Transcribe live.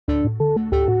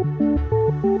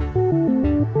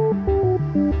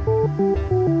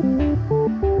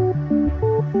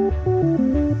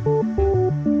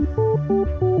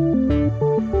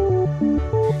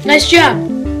Nice job.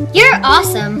 You're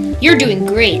awesome. You're doing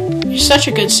great. You're such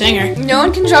a good singer. No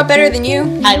one can draw better than you.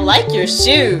 I like your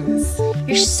shoes.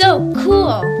 You're so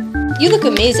cool. You look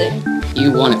amazing.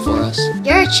 You won it for us.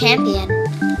 You're a champion.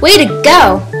 Way to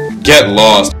go. Get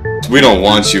lost. We don't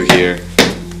want you here.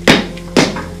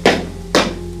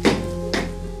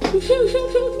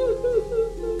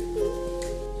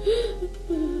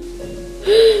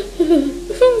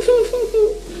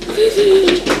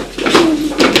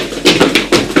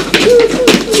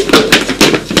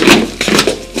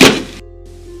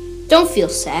 Don't feel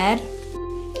sad.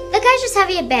 The guy's just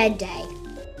having a bad day.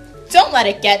 Don't let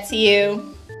it get to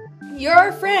you. You're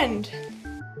our friend.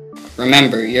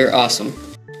 Remember, you're awesome.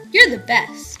 You're the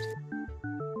best.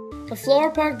 The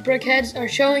Floral Park Brickheads are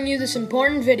showing you this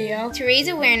important video To raise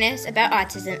awareness about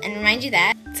autism and remind you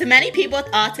that To many people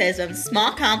with autism,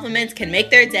 small compliments can make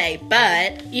their day,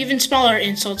 but even smaller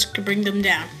insults could bring them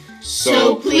down.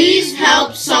 So please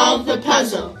help solve the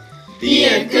puzzle. Be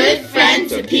a good friend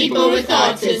to people with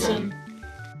autism.